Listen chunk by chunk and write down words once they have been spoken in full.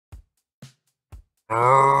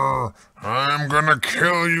I'm gonna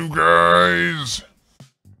kill you guys!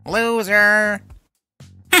 Loser!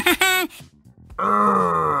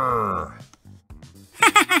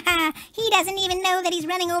 He doesn't even know that he's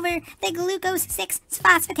running over the glucose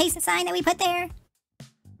 6-phosphatase sign that we put there.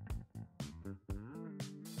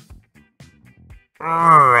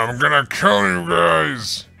 I'm gonna kill you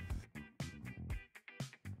guys!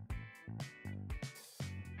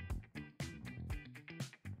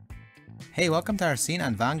 Hey, welcome to our scene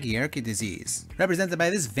on von Gierke disease, represented by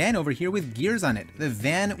this van over here with gears on it. The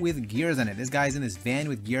van with gears on it. This guy's in this van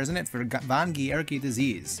with gears on it for von Gierke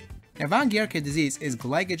disease. Now, von Gierke disease is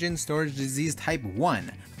glycogen storage disease type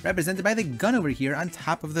 1, represented by the gun over here on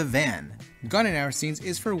top of the van. Gun in our scenes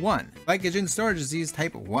is for 1, glycogen storage disease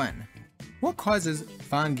type 1. What causes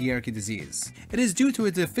von Gierke disease? It is due to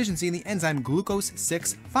a deficiency in the enzyme glucose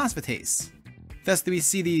 6-phosphatase. Thus, we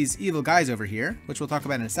see these evil guys over here, which we'll talk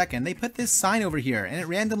about in a second. They put this sign over here, and it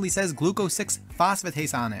randomly says glucose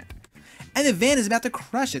 6-phosphatase on it. And the van is about to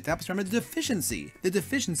crush it to help us remember the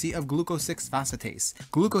deficiency of glucose 6-phosphatase.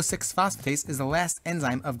 Glucose 6-phosphatase is the last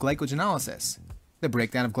enzyme of glycogenolysis, the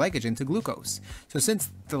breakdown of glycogen to glucose. So since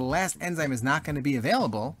the last enzyme is not going to be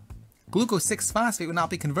available, glucose 6-phosphate will not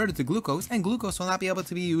be converted to glucose, and glucose will not be able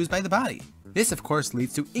to be used by the body. This, of course,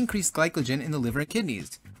 leads to increased glycogen in the liver and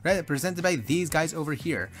kidneys, represented by these guys over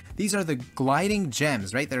here. These are the gliding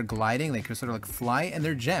gems, right? They're gliding, they sort of like fly, and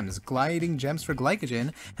they're gems, gliding gems for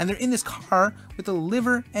glycogen, and they're in this car with the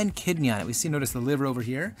liver and kidney on it. We see, notice the liver over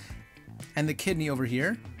here, and the kidney over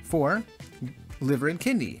here for liver and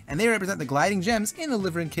kidney, and they represent the gliding gems in the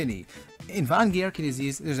liver and kidney. In von Gierke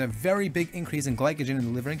disease, there's a very big increase in glycogen in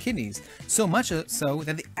the liver and kidneys, so much so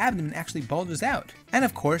that the abdomen actually bulges out. And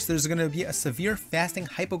of course, there's going to be a severe fasting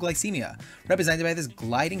hypoglycemia, represented by this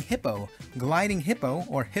gliding hippo,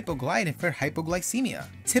 or hippogliding for hypoglycemia.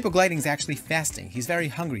 Hippogliding is actually fasting. He's very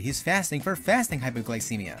hungry. He's fasting for fasting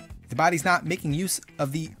hypoglycemia. The body's not making use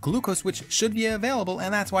of the glucose which should be available,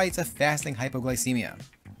 and that's why it's a fasting hypoglycemia.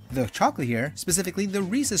 The chocolate here, specifically the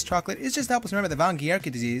Reese's chocolate, is just to help us remember that von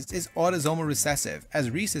Gierke disease is autosomal recessive,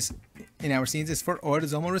 as Reese's in our scenes is for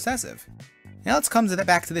autosomal recessive. Now let's come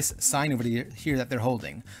back to this sign over here that they're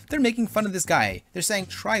holding. They're making fun of this guy. They're saying,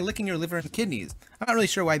 try licking your liver and kidneys. I'm not really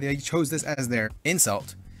sure why they chose this as their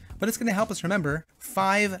insult, but it's going to help us remember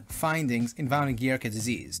 5 findings in von Gierke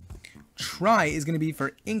disease. Tri is going to be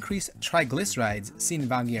for increased triglycerides seen in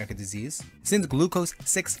von Gierke disease. Since glucose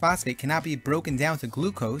 6-phosphate cannot be broken down to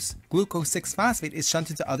glucose, glucose 6-phosphate is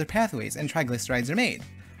shunted to other pathways and triglycerides are made.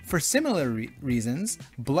 For similar reasons,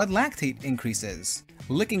 blood lactate increases.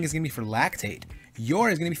 Licking is going to be for lactate. Ur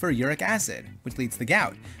is going to be for uric acid, which leads to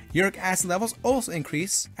gout. Uric acid levels also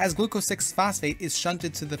increase as glucose 6-phosphate is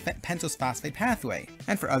shunted to the pentose phosphate pathway,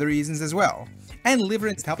 and for other reasons as well. And liver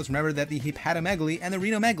is to help us remember that the hepatomegaly and the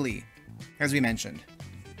renomegaly, as we mentioned.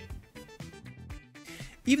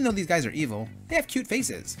 Even though these guys are evil, they have cute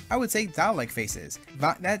faces. I would say doll-like faces.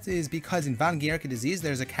 That is because in von Gierke disease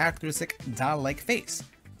there's a characteristic doll-like face,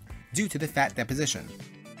 due to the fat deposition.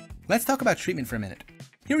 Let's talk about treatment for a minute.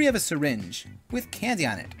 Here we have a syringe with candy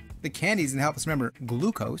on it. The candy is going to help us remember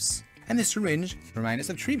glucose, and the syringe remind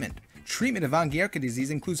us of treatment. Treatment of von Gierke disease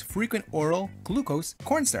includes frequent oral glucose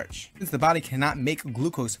cornstarch. Since the body cannot make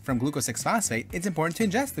glucose from glucose 6-phosphate, it's important to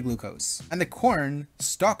ingest the glucose. And the corn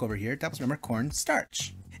stalk over here helps remember corn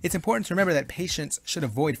starch. It's important to remember that patients should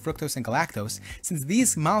avoid fructose and galactose, since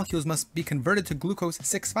these molecules must be converted to glucose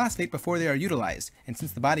 6-phosphate before they are utilized. And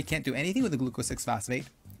since the body can't do anything with the glucose 6-phosphate,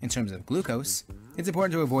 in terms of glucose, it's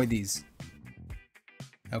important to avoid these.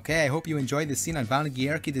 Okay, I hope you enjoyed this scene on von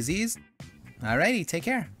Gierke disease. Alrighty, take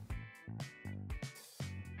care.